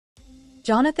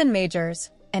Jonathan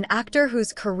Majors, an actor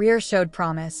whose career showed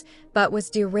promise but was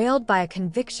derailed by a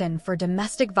conviction for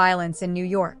domestic violence in New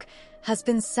York, has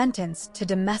been sentenced to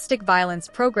domestic violence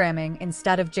programming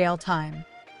instead of jail time.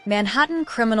 Manhattan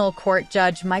Criminal Court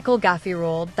Judge Michael Gaffey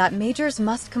ruled that Majors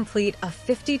must complete a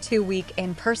 52-week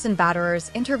in-person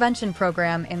batterers intervention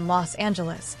program in Los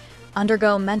Angeles,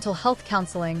 undergo mental health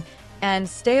counseling, and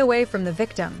stay away from the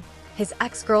victim, his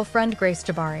ex-girlfriend Grace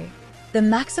Jabbari. The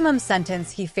maximum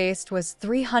sentence he faced was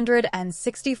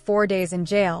 364 days in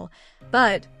jail,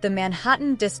 but the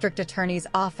Manhattan District Attorney's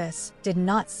Office did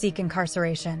not seek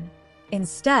incarceration.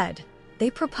 Instead,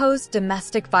 they proposed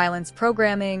domestic violence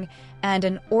programming and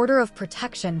an order of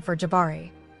protection for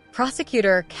Jabbari.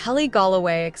 Prosecutor Kelly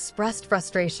Galloway expressed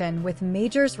frustration with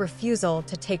Majors' refusal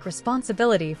to take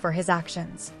responsibility for his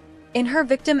actions. In her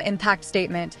victim impact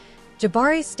statement,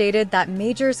 Jabbari stated that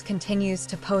Majors continues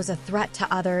to pose a threat to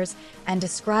others and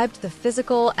described the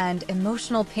physical and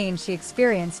emotional pain she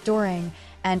experienced during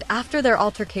and after their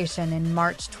altercation in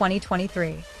March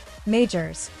 2023.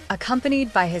 Majors,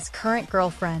 accompanied by his current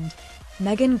girlfriend,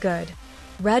 Meagan Good,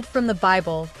 read from the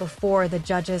Bible before the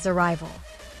judge's arrival.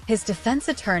 His defense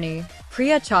attorney,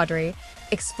 Priya Chaudhry,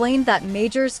 explained that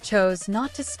Majors chose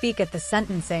not to speak at the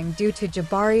sentencing due to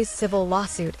Jabbari's civil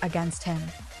lawsuit against him.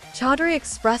 Chaudhry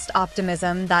expressed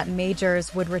optimism that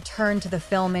Majors would return to the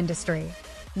film industry.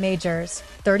 Majors,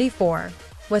 34,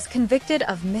 was convicted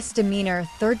of misdemeanor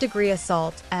third-degree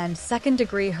assault and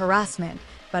second-degree harassment,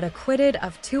 but acquitted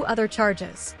of 2 other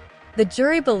charges. The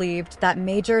jury believed that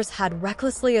Majors had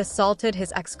recklessly assaulted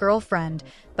his ex-girlfriend,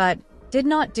 but did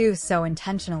not do so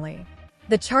intentionally.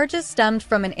 The charges stemmed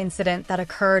from an incident that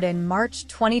occurred in March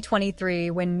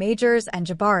 2023 when Majors and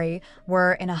Jabbari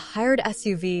were in a hired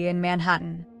SUV in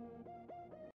Manhattan.